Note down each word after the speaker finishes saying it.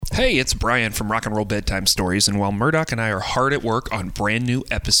Hey, it's Brian from Rock and Roll Bedtime Stories, and while Murdoch and I are hard at work on brand new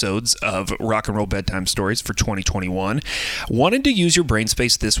episodes of Rock and Roll Bedtime Stories for 2021, wanted to use your brain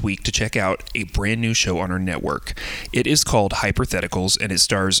space this week to check out a brand new show on our network. It is called Hypotheticals, and it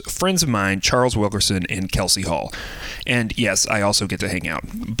stars friends of mine, Charles Wilkerson and Kelsey Hall. And yes, I also get to hang out.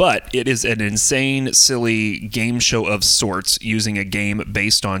 But it is an insane, silly game show of sorts using a game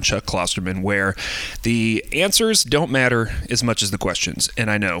based on Chuck Klosterman where the answers don't matter as much as the questions.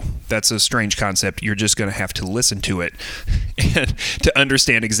 And I know that's a strange concept. You're just going to have to listen to it and to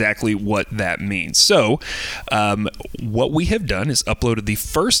understand exactly what that means. So what we have done is uploaded the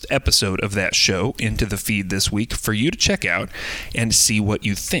first episode of that show into the feed this week for you to check out and see what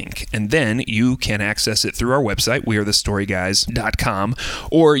you think. And then you can access it through our website, wearethestoryguys.com,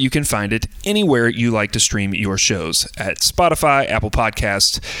 or you can find it anywhere you like to stream your shows at Spotify, Apple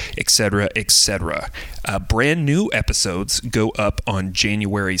Podcasts, etc., etc. Brand new episodes go up on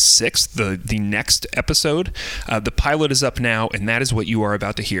January 6th, the next episode. The pilot is up now, and that is what you are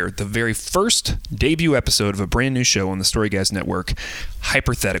about to hear. The very first debut episode of a brand new show on the Story Guys Network,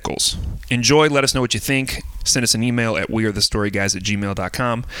 Hypotheticals. Enjoy, let us know what you think. Send us an email at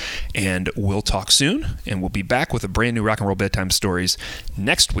wearethestoryguys@gmail.com, and we'll talk soon, and we'll be back with a brand new Rock and Roll Bedtime Stories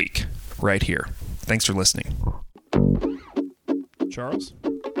next week, right here. Thanks for listening. Charles,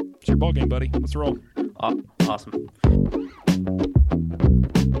 it's your ball game, buddy. Let's roll. Awesome.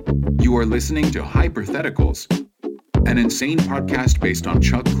 You are listening to Hypotheticals, an insane podcast based on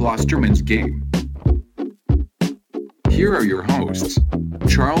Chuck Klosterman's game. Here are your hosts,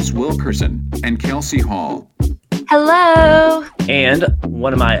 Charles Wilkerson and Kelsey Hall. Hello. And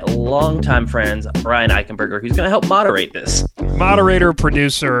one of my longtime friends, Brian Eichenberger, who's going to help moderate this. Moderator,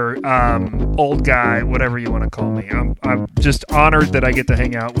 producer, old guy, whatever you want to call me. I'm just honored that I get to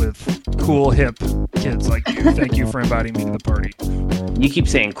hang out with cool, hip kids like you. Thank you for inviting me to the party. You keep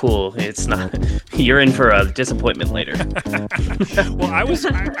saying cool. It's not. You're in for a disappointment later. Well, we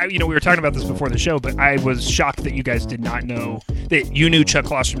were talking about this before the show, but I was shocked that you guys did not know that you knew Chuck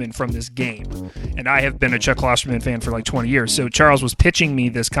Klosterman from this game. And I have been a Chuck Klosterman fan for like 20 years. So Charles was pitching me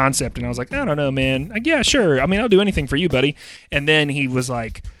this concept, and I was like, I don't know, man. Like, yeah, sure. I mean, I'll do anything for you, buddy. And then he was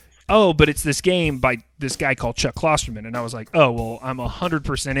like, oh, but it's this game by this guy called Chuck Klosterman. And I was like, oh, well, I'm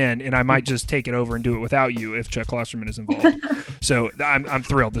 100% in, and I might just take it over and do it without you if Chuck Klosterman is involved. So I'm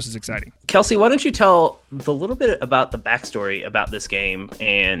thrilled. This is exciting. Kelsey, why don't you tell a little bit about the backstory about this game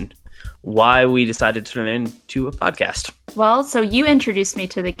and why we decided to turn it into a podcast? Well, so you introduced me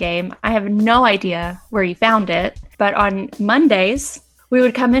to the game. I have no idea where you found it, but on Mondays, we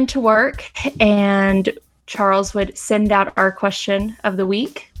would come into work and Charles would send out our question of the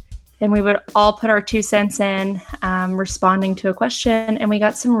week, and we would all put our 2 cents in, responding to a question, and we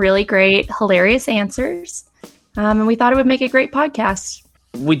got some really great, hilarious answers, and we thought it would make a great podcast.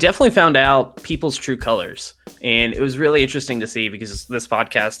 We definitely found out people's true colors, and it was really interesting to see because this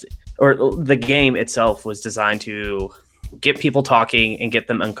podcast, or the game itself, was designed to get people talking and get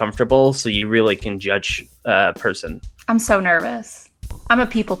them uncomfortable so you really can judge a person. I'm so nervous. I'm a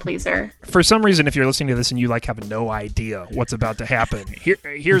people pleaser. For some reason, if you're listening to this and you have no idea what's about to happen,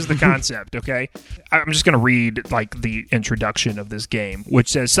 here's the concept, okay? I'm just going to read the introduction of this game, which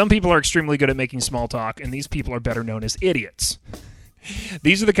says, some people are extremely good at making small talk, and these people are better known as idiots.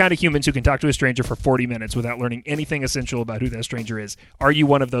 These are the kind of humans who can talk to a stranger for 40 minutes without learning anything essential about who that stranger is. Are you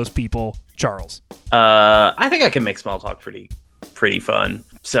one of those people, Charles? I think I can make small talk pretty fun.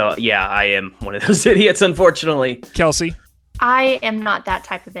 So, yeah, I am one of those idiots, unfortunately. Kelsey? I am not that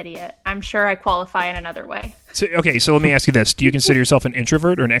type of idiot. I'm sure I qualify in another way. So let me ask you this. Do you consider yourself an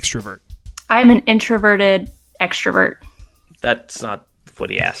introvert or an extrovert? I'm an introverted extrovert. That's not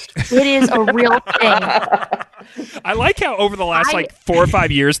what he asked. It is a real thing. I like how over the last 4 or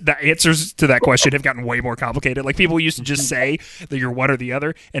 5 years, the answers to that question have gotten way more complicated. Like, people used to just say that you're one or the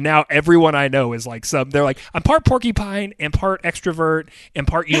other, and now everyone I know is they're like, I'm part porcupine and part extrovert and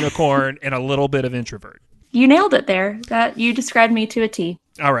part unicorn and a little bit of introvert. You nailed it there. That you described me to a T.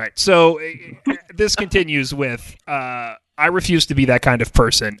 All right. So this continues with, I refuse to be that kind of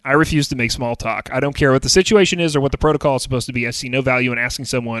person. I refuse to make small talk. I don't care what the situation is or what the protocol is supposed to be. I see no value in asking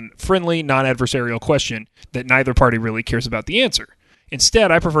someone friendly, non-adversarial question that neither party really cares about the answer.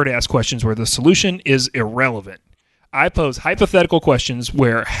 Instead, I prefer to ask questions where the solution is irrelevant. I pose hypothetical questions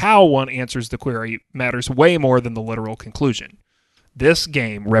where how one answers the query matters way more than the literal conclusion. This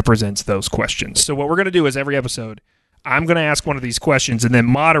game represents those questions. So what we're going to do is every episode, I'm going to ask one of these questions and then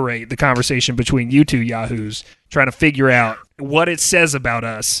moderate the conversation between you two yahoos, trying to figure out what it says about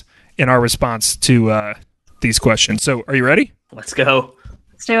us in our response to these questions. So are you ready? Let's go.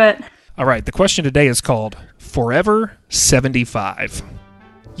 Let's do it. All right. The question today is called Forever 75.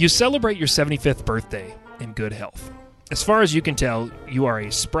 You celebrate your 75th birthday in good health. As far as you can tell, you are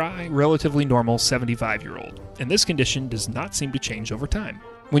a spry, relatively normal 75-year-old, and this condition does not seem to change over time.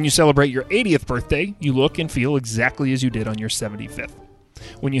 When you celebrate your 80th birthday, you look and feel exactly as you did on your 75th.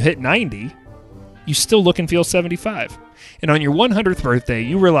 When you hit 90, you still look and feel 75. And on your 100th birthday,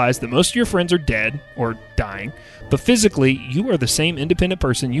 you realize that most of your friends are dead or dying, but physically, you are the same independent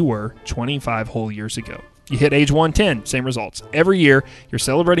person you were 25 whole years ago. You hit age 110, same results. Every year, you're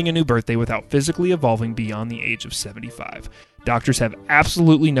celebrating a new birthday without physically evolving beyond the age of 75. Doctors have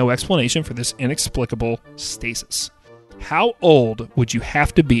absolutely no explanation for this inexplicable stasis. How old would you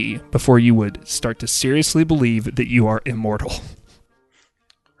have to be before you would start to seriously believe that you are immortal?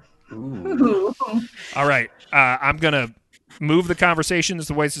 Ooh. All right, I'm going to move the conversation as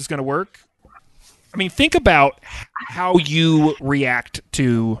the way this is going to work. I mean, think about how you react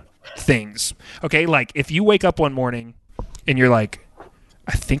to things. Okay, like if you wake up one morning and you're like,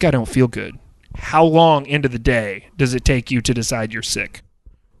 I think I don't feel good. How long into the day does it take you to decide you're sick?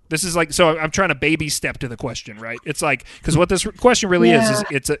 This is like, so I'm trying to baby step to the question, right? It's like, because what this question really is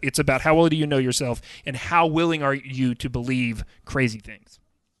it's about how well do you know yourself and how willing are you to believe crazy things?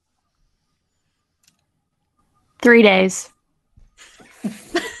 3 days.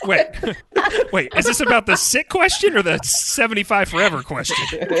 Wait, is this about the sick question or the 75 forever question?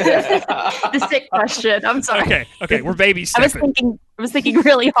 The sick question. I'm sorry. Okay, we're baby I stepping. was thinking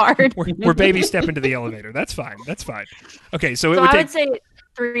really hard. We're baby stepping to the elevator. That's fine. Okay, so I would say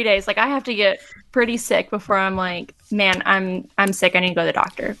 3 days. Like I have to get pretty sick before I'm like, man, I'm sick. I need to go to the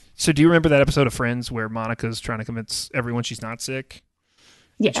doctor. So do you remember that episode of Friends where Monica's trying to convince everyone she's not sick?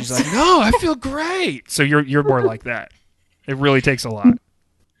 Yes. She's like, no, I feel great. So you're more like that. It really takes a lot.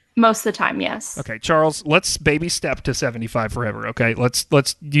 Most of the time, yes. Okay, Charles, let's baby step to 75 forever, okay?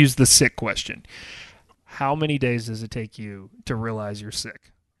 Let's use the sick question. How many days does it take you to realize you're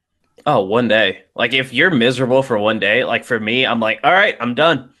sick? Oh, 1 day. Like if you're miserable for 1 day, like for me, I'm like, all right, I'm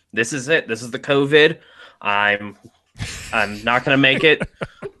done. This is it. This is the COVID. I'm not going to make it.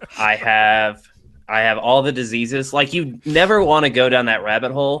 I have all the diseases. Like you never want to go down that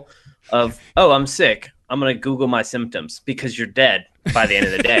rabbit hole of, oh, I'm sick. I'm going to Google my symptoms because you're dead by the end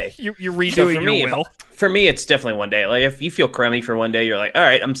of the day. You're redoing your will. For me, it's definitely 1 day. Like if you feel crummy for 1 day, you're like, all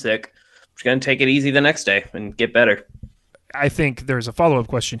right, I'm sick. I'm just going to take it easy the next day and get better. I think there's a follow-up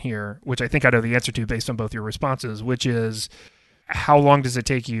question here, which I think I know the answer to based on both your responses, which is how long does it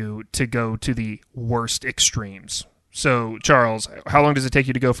take you to go to the worst extremes? So, Charles, how long does it take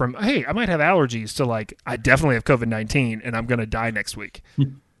you to go from, hey, I might have allergies to like, I definitely have COVID-19 and I'm going to die next week?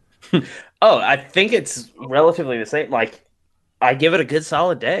 Oh, I think it's relatively the same. Like, I give it a good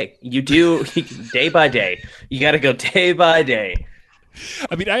solid day. You do day by day. You got to go day by day.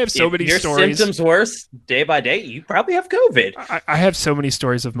 I mean, I have so many your stories. Your symptoms worse day by day, you probably have COVID. I have so many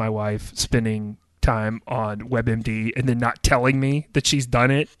stories of my wife spending time on WebMD and then not telling me that she's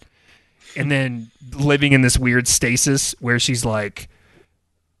done it. And then living in this weird stasis where she's like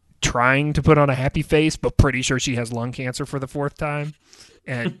trying to put on a happy face, but pretty sure she has lung cancer for the fourth time.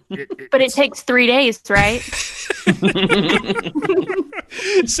 And but it takes 3 days, right?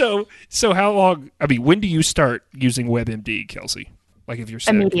 So how long? I mean, when do you start using WebMD, Kelsey? Like if you're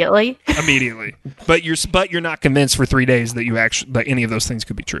sick? Immediately. But you're not convinced for 3 days that that any of those things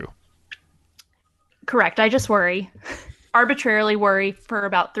could be true. Correct. I just worry, arbitrarily worry for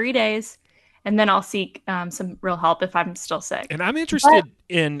about 3 days, and then I'll seek some real help if I'm still sick. And I'm interested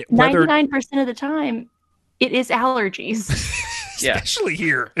in whether 99% of the time it is allergies. Especially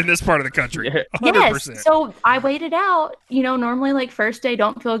here in this part of the country. 100%. Yes. So I wait it out. You know, normally like first day,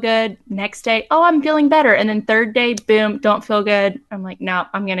 don't feel good. Next day, oh, I'm feeling better. And then third day, boom, don't feel good. I'm like, no,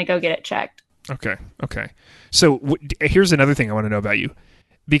 I'm going to go get it checked. Okay. So here's another thing I want to know about you,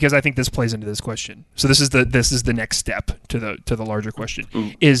 because I think this plays into this question. So this is the next step to the larger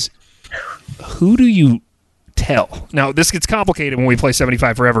question. Is who do you tell? Now, this gets complicated when we play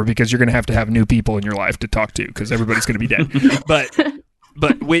 75 forever because you're going to have new people in your life to talk to because everybody's going to be dead.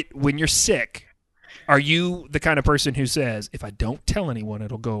 But when you're sick, are you the kind of person who says, if I don't tell anyone,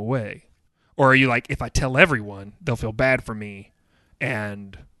 it'll go away? Or are you like, if I tell everyone, they'll feel bad for me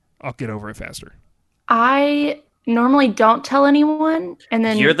and I'll get over it faster? I normally don't tell anyone. And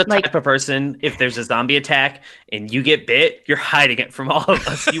then you're the type of person, if there's a zombie attack and you get bit, you're hiding it from all of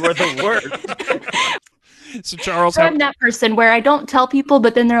us. You are the worst. So Charles, I'm that person where I don't tell people,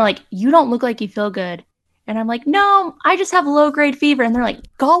 but then they're like, you don't look like you feel good. And I'm like, no, I just have low-grade fever. And they're like,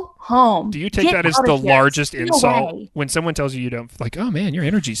 go home. Do you take that as the largest insult when someone tells you don't, like, oh man, your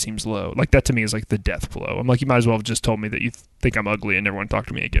energy seems low? Like that to me is like the death blow. I'm like, you might as well have just told me that you think I'm ugly and never want to talk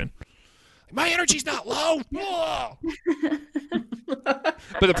to me again. My energy's not low. Whoa.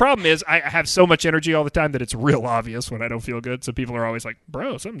 But the problem is I have so much energy all the time that it's real obvious when I don't feel good. So people are always like,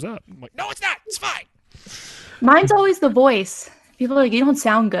 bro, something's up. I'm like, no, it's not. It's fine. Mine's always the voice. People are like, you don't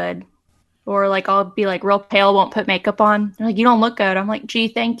sound good. Or like, I'll be like real pale, won't put makeup on. They're like, you don't look good. I'm like, gee,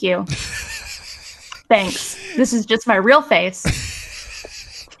 thank you. Thanks. This is just my real face.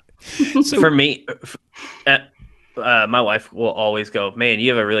 So for me, my wife will always go, man, you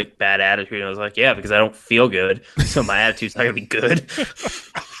have a really bad attitude. And I was like, yeah, because I don't feel good. So my attitude's not going to be good.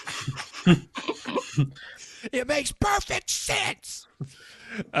 It makes perfect sense.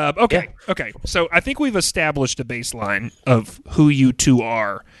 Okay. So I think we've established a baseline of who you two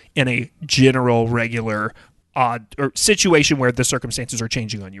are in a general, regular, odd or situation where the circumstances are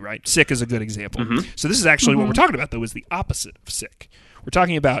changing on you, right? Sick is a good example. Mm-hmm. So this is actually what we're talking about, though, is the opposite of sick. We're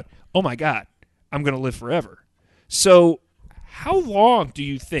talking about, oh my God, I'm going to live forever. So how long do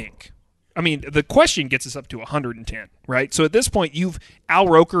you think? I mean, the question gets us up to 110, right? So at this point, Al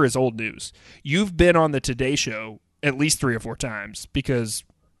Roker is old news. You've been on the Today Show at least 3 or 4 times because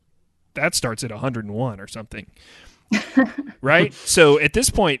that starts at 101 or something, right? So at this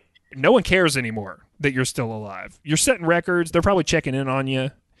point, no one cares anymore that you're still alive. You're setting records. They're probably checking in on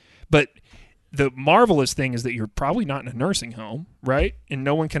you. But the marvelous thing is that you're probably not in a nursing home, right? And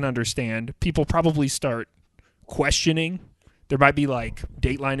no one can understand. People probably start questioning. There might be like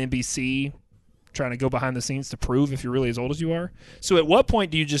Dateline NBC trying to go behind the scenes to prove if you're really as old as you are. So at what point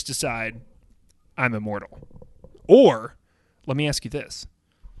do you just decide, I'm immortal? Or, let me ask you this.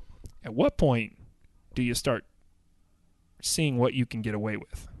 At what point do you start seeing what you can get away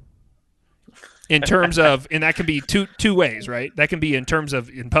with? In terms of, and that can be two ways, right? That can be in terms of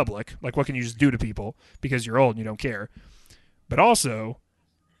in public, like what can you just do to people because you're old and you don't care. But also,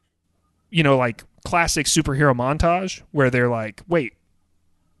 you know, like classic superhero montage where they're like, wait,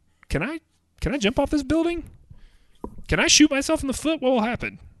 can I jump off this building? Can I shoot myself in the foot? What will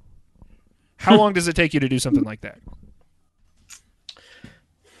happen? How long does it take you to do something like that?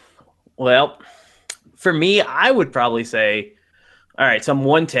 Well, for me, I would probably say, all right, so I'm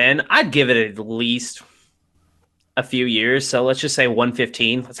 110. I'd give it at least a few years. So let's just say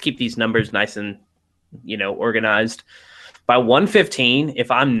 115. Let's keep these numbers nice and, organized. By 115, if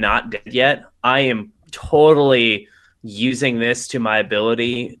I'm not dead yet, I am totally using this to my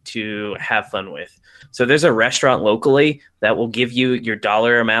ability to have fun with. So there's a restaurant locally that will give you your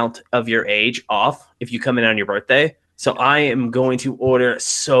dollar amount of your age off if you come in on your birthday. So I am going to order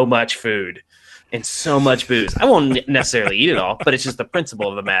so much food and so much booze. I won't necessarily eat it all, but it's just the principle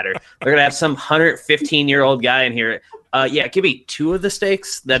of the matter. They're going to have some 115-year-old guy in here. Yeah, give me 2 of the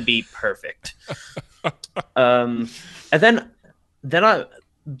steaks. That'd be perfect. And then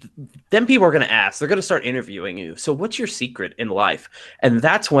people are going to ask. They're going to start interviewing you. So what's your secret in life? And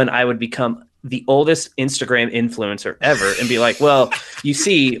that's when I would become the oldest Instagram influencer ever and be like, well, you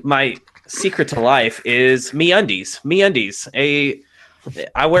see, my secret to life is MeUndies. MeUndies.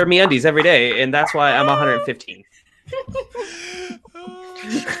 I wear MeUndies every day, and that's why I'm 115.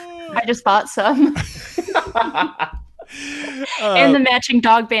 I just bought some. And the matching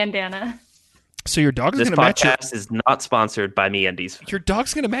dog bandana. So your dog's this going to match your... podcast is not sponsored by MeUndies. Your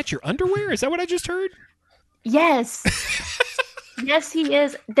dog's going to match your underwear? Is that what I just heard? Yes. Yes, he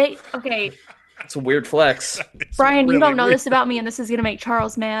is. Okay. That's a weird flex. Brian, really, you don't know this about me, and this is going to make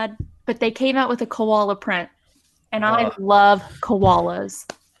Charles mad, but they came out with a koala print, and I love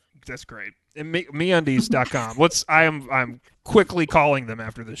koalas. That's great. And MeUndies.com. I'm quickly calling them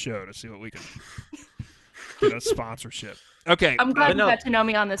after the show to see what we can get a sponsorship. Okay. I'm glad you got to know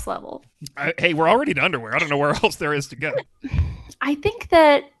me on this level. Hey, we're already to underwear. I don't know where else there is to go. I think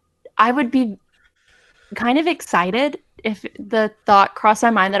that I would be kind of excited if the thought crossed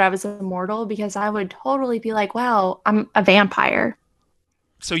my mind that I was immortal, because I would totally be like, wow, I'm a vampire.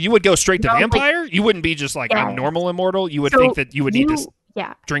 So you would go straight to vampire? You wouldn't be just like, I'm normal immortal? You would think that you would need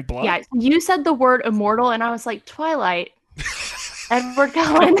to drink blood? Yeah, you said the word immortal, and I was like, Twilight. Edward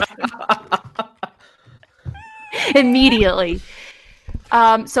Cullen. Immediately.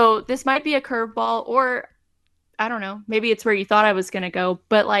 So this might be a curveball, or I don't know, maybe it's where you thought I was going to go,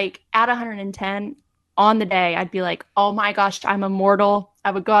 but like at 110 on the day, I'd be like, oh my gosh, I'm immortal.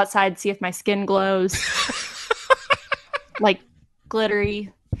 I would go outside, see if my skin glows. Like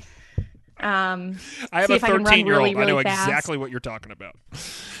glittery. I have a 13-year-old. I know exactly what you're talking about.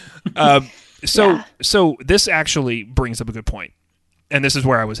 So this actually brings up a good point, and this is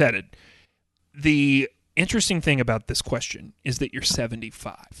where I was headed. The interesting thing about this question is that you're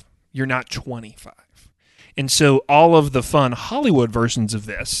 75. You're not 25. And so all of the fun Hollywood versions of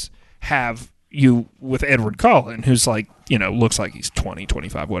this have you with Edward Cullen, who's like, looks like he's 20,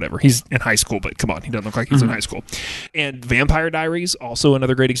 25, whatever. He's in high school, but come on, he doesn't look like he's in high school. And Vampire Diaries, also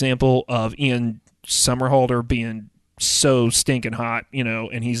another great example of Ian Somerhalder being so stinking hot,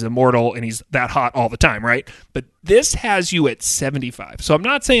 and he's immortal and he's that hot all the time, right? But this has you at 75. So I'm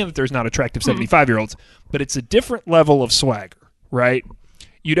not saying that there's not attractive 75-year-olds, but it's a different level of swagger, right?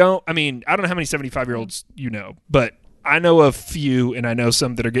 I don't know how many 75-year-olds but I know a few, and I know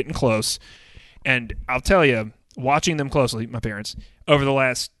some that are getting close. And I'll tell you, watching them closely, my parents, over the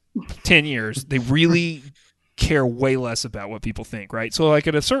last 10 years, they really care way less about what people think, right? So like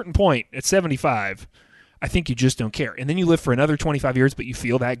at a certain point, at 75, I think you just don't care. And then you live for another 25 years, but you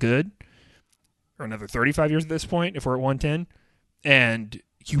feel that good, or another 35 years at this point, if we're at 110, and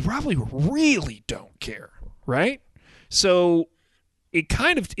you probably really don't care, right? So it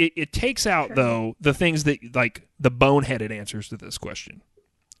kind of, it takes out, though, the things that, like, the boneheaded answers to this question,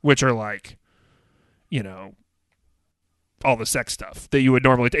 which are like, all the sex stuff that you would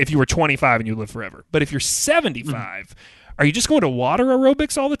normally, if you were 25 and you live forever. But if you're 75, are you just going to water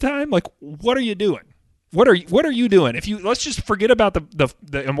aerobics all the time? Like, what are you doing? What are you doing? Let's just forget about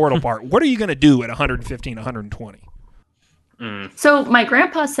the immortal part. What are you going to do at 115, 120? So my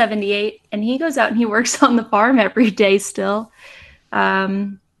grandpa's 78, and he goes out and he works on the farm every day still.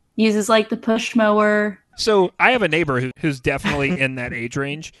 Uses like the push mower. So I have a neighbor who's definitely in that age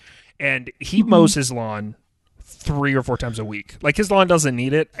range, and he mows his lawn 3 or 4 times a week. Like, his lawn doesn't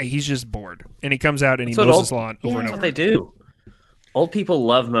need it. He's just bored. And he comes out and he mows his lawn over and over. That's what they do. Old people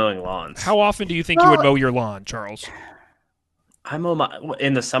love mowing lawns. How often do you think you would mow your lawn, Charles? I mow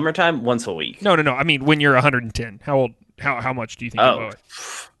in the summertime once a week. No. I mean, when you're 110, how much do you think you mow it?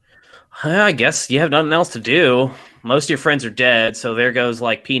 I guess you have nothing else to do. Most of your friends are dead, so there goes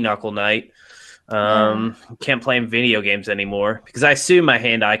like pinochle night. Can't play video games anymore because I assume my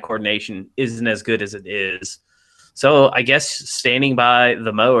hand-eye coordination isn't as good as it is. So I guess standing by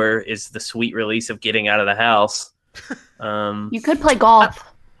the mower is the sweet release of getting out of the house. You could play golf.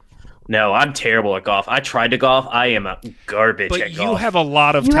 No, I'm terrible at golf. I tried to golf. I am a garbage at golf. But you have a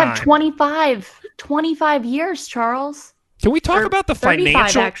lot of time. You have 25 years, Charles. Can we talk about the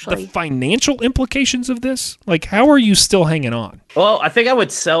financial implications of this? Like, how are you still hanging on? Well, I think I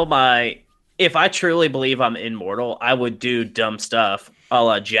would sell if I truly believe I'm immortal, I would do dumb stuff a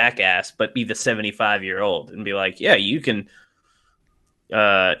la Jackass, but be the 75-year-old and be like, yeah, you can,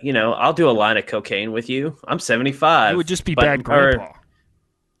 I'll do a line of cocaine with you. I'm 75. You would just be bad grandpa.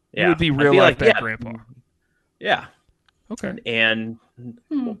 Yeah. You would be real life bad grandpa. Yeah. Okay. And,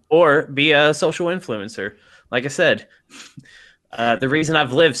 or be a social influencer. Like I said, the reason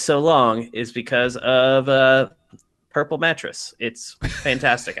I've lived so long is because of Purple Mattress. It's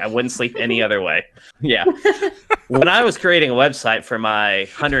fantastic. I wouldn't sleep any other way. Yeah. When I was creating a website for my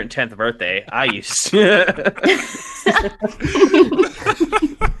 110th birthday, I used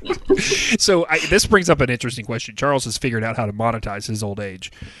So this brings up an interesting question. Charles has figured out how to monetize his old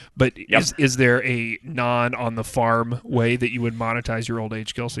age, but is there a non-on-the-farm way that you would monetize your old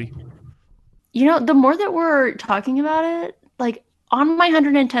age, Kelsey? The more that we're talking about it, like on my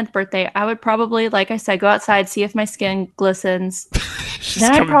 110th birthday, I would probably, like I said, go outside, see if my skin glistens.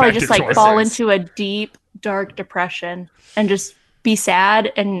 Then I'd probably just fall into a deep, dark depression and just be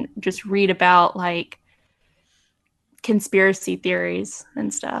sad and just read about like conspiracy theories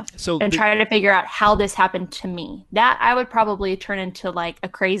and stuff. And try to figure out how this happened to me. That I would probably turn into like a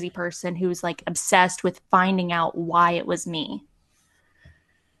crazy person who's like obsessed with finding out why it was me.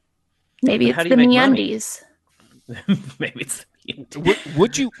 Maybe it's the MeUndies. Maybe it's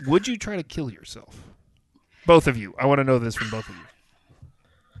Would you try to kill yourself? Both of you. I want to know this from both of you.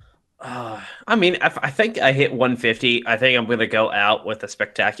 I mean, I think I hit 150. I think I'm going to go out with a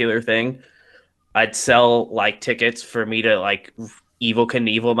spectacular thing. I'd sell like tickets for me to like Evel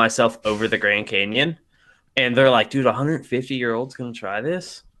Knievel myself over the Grand Canyon. And they're like, dude, 150-year-old's going to try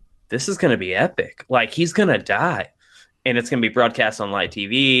this? This is going to be epic. Like, he's going to die. And it's going to be broadcast on live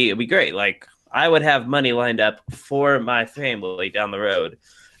TV. It'd be great. Like, I would have money lined up for my family down the road.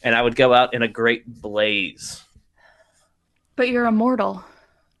 And I would go out in a great blaze. But you're immortal.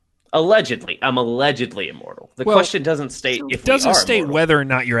 Allegedly. I'm allegedly immortal. The question doesn't state if it doesn't we are state immortal. whether or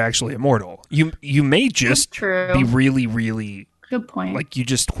not you're actually immortal. You may just be really, really good point. Like you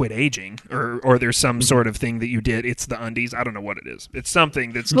just quit aging, or there's some sort of thing that you did. It's the undies. I don't know what it is. It's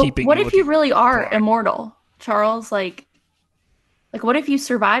something that's keeping. What if you really are immortal, Charles? Like what if you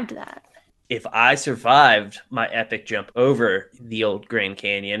survived that? If I survived my epic jump over the old Grand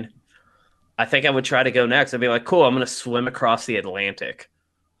Canyon, I think I would try to go next. I'd be like, cool, I'm going to swim across the Atlantic.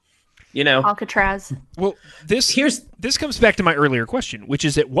 You know, Alcatraz. Well, this comes back to my earlier question, which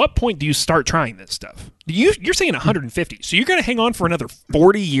is, at what point do you start trying this stuff? You're saying 150, so you're going to hang on for another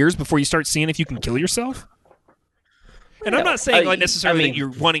 40 years before you start seeing if you can kill yourself? And I'm not saying necessarily that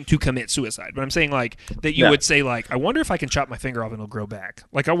you're wanting to commit suicide, but I'm saying like that you would say like, I wonder if I can chop my finger off and it'll grow back.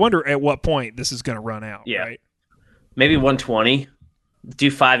 Like, I wonder at what point this is going to run out. Yeah, right? Maybe 120.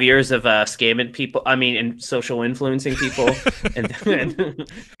 Do 5 years of scamming people. I mean, and social influencing people,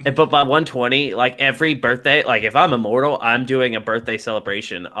 but by 120, like every birthday, like if I'm immortal, I'm doing a birthday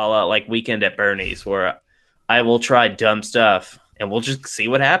celebration, a la like Weekend at Bernie's, where I will try dumb stuff and we'll just see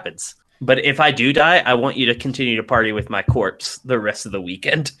what happens. But if I do die, I want you to continue to party with my corpse the rest of the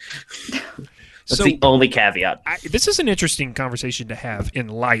weekend. That's the only caveat. This is an interesting conversation to have in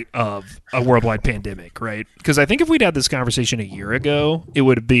light of a worldwide pandemic, right? Because I think if we'd had this conversation a year ago, it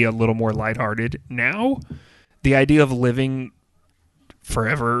would be a little more lighthearted. Now, the idea of living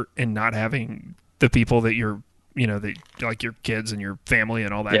forever and not having the people that you're, that like your kids and your family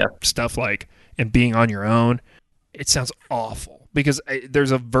and all that stuff, like, and being on your own, it sounds awful. Because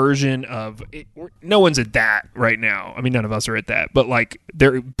there's a version of it, no one's at that right now. I mean, none of us are at that, but like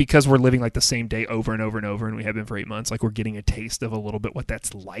because we're living like the same day over and over and over, and we have been for 8 months. Like, we're getting a taste of a little bit what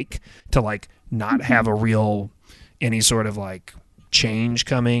that's like to like not have any sort of like change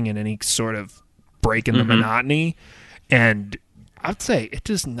coming and any sort of break in the monotony. And I'd say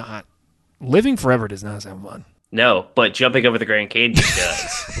living forever does not sound fun. No, but jumping over the Grand Canyon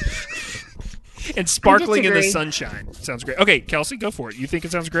does. And sparkling in the sunshine. Sounds great. Okay, Kelsey, go for it. You think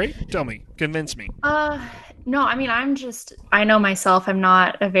it sounds great? Tell me. Convince me. No, I mean, I know myself. I'm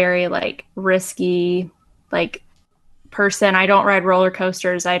not a very, like, risky, like, person. I don't ride roller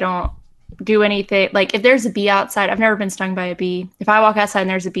coasters. I don't do anything. Like, if there's a bee outside, I've never been stung by a bee. If I walk outside and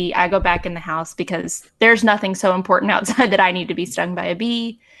there's a bee, I go back in the house because there's nothing so important outside that I need to be stung by a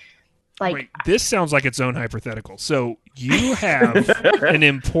bee. Like, wait, this sounds like its own hypothetical. So you have an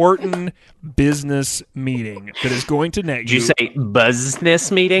important business meeting that is going to net you. Did you say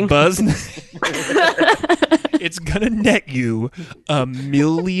business meeting? It's going to net you $1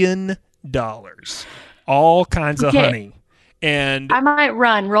 million. All kinds of honey. And I might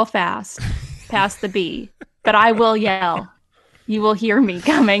run real fast past the bee, but I will yell. You will hear me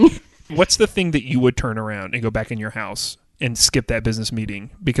coming. What's the thing that you would turn around and go back in your house and skip that business meeting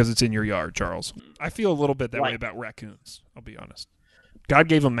because it's in your yard, Charles? I feel a little bit that way about raccoons, I'll be honest. God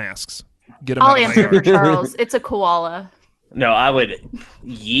gave them masks. Get them I'll out of answer my for yard. Charles. It's a koala. No, I would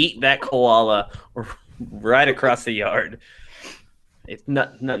yeet that koala right across the yard. It's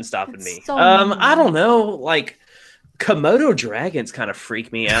nothing stopping me. So I don't know. Like, Komodo dragons kind of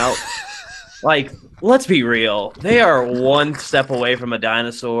freak me out. Like, let's be real. They are one step away from a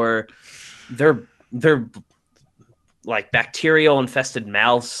dinosaur. They're like bacterial infested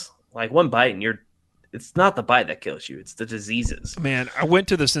mouths. Like, one bite and it's not the bite that kills you, it's the diseases. Man, I went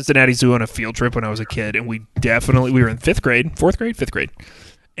to the Cincinnati Zoo on a field trip when I was a kid, and we were in fifth grade,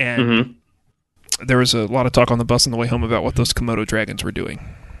 and there was a lot of talk on the bus on the way home about what those Komodo dragons were doing.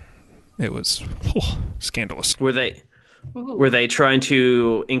 It was scandalous. Were they trying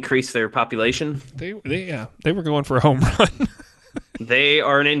to increase their population? They were going for a home run. They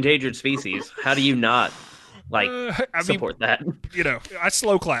are an endangered species. How do you not support that? I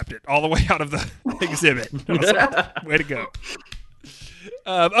slow clapped it all the way out of the exhibit. I was like, way to go.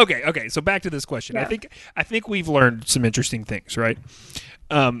 Okay. So back to this question. Yeah. I think we've learned some interesting things, right?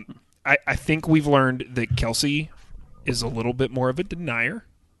 I think we've learned that Kelsey is a little bit more of a denier,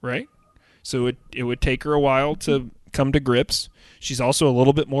 right? So it would take her a while to come to grips. She's also a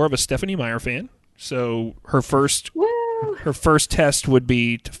little bit more of a Stephenie Meyer fan. So her first test would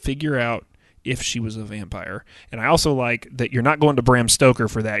be to figure out if she was a vampire. And I also like that you're not going to Bram Stoker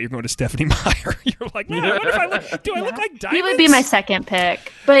for that. You're going to Stephenie Meyer. You're like, no, I wonder if I look like Diamonds? He would be my second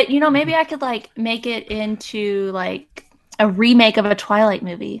pick. But, maybe I could, like, make it into, like, a remake of a Twilight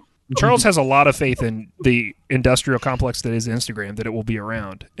movie. Charles has a lot of faith in the industrial complex that is Instagram, that it will be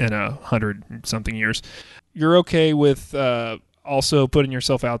around in 100-something years. You're okay with also putting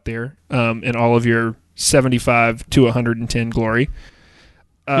yourself out there in all of your 75 to 110 glory.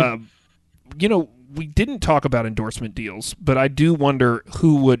 We didn't talk about endorsement deals, but I do wonder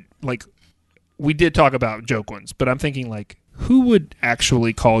who would, like, we did talk about joke ones, but I'm thinking, like, who would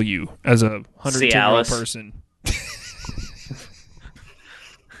actually call you as a 110-year-old person?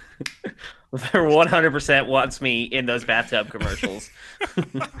 They're 100% wants me in those bathtub commercials.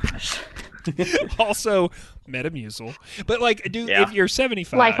 Also, Metamucil. But, like, if you're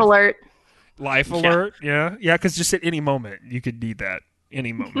 75... Life alert. Yeah, because just at any moment, you could need that.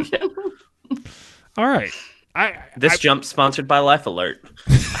 Any moment. All right. This jump sponsored by Life Alert.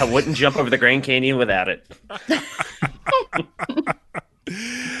 I wouldn't jump over the Grand Canyon without it.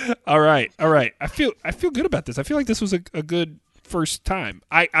 All right. I feel good about this. I feel like this was a good first time.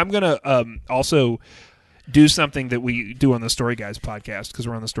 I'm gonna also do something that we do on the Story Guys podcast, because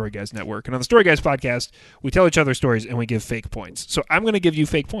we're on the Story Guys network. And on the Story Guys podcast, we tell each other stories and we give fake points. So I'm going to give you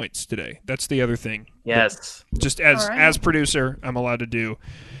fake points today. That's the other thing. Yes. Just as producer, I'm allowed to do.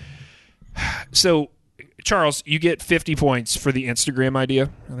 So, Charles, you get 50 points for the Instagram idea.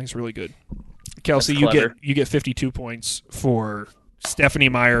 I think it's really good. Kelsey, you get 52 points for Stephanie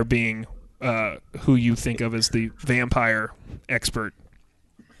Meyer being who you think of as the vampire expert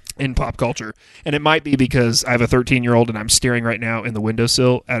in pop culture. And it might be because I have a 13-year-old and I'm staring right now in the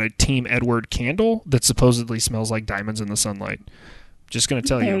windowsill at a Team Edward candle that supposedly smells like diamonds in the sunlight. Just going to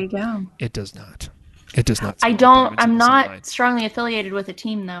tell There you go. It does not. It does not. I'm not strongly affiliated with a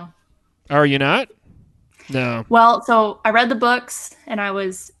team, though. Are you not? No. Well, so I read the books and I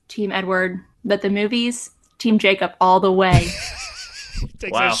was Team Edward, but the movies, Team Jacob all the way.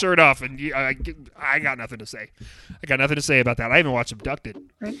 Takes his shirt off, and I got nothing to say. I got nothing to say about that. I even watched Abducted.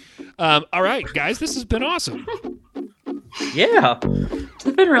 Right. All right, guys, this has been awesome. Yeah. It's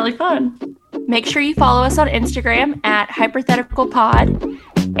been really fun. Make sure you follow us on Instagram at HypotheticalPod.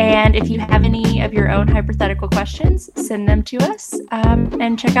 And if you have any of your own hypothetical questions, send them to us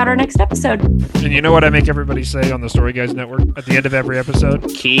and check out our next episode. And you know what I make everybody say on the Story Guys Network at the end of every episode?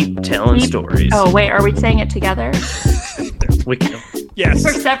 Keep telling stories. Oh, wait, are we saying it together? We can. Yes.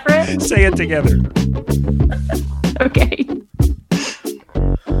 We're separate? Say it together. Okay.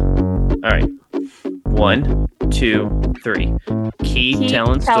 All right. 1, 2, 3. Keep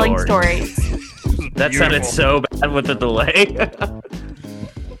telling stories. Beautiful. That sounded so bad with the delay.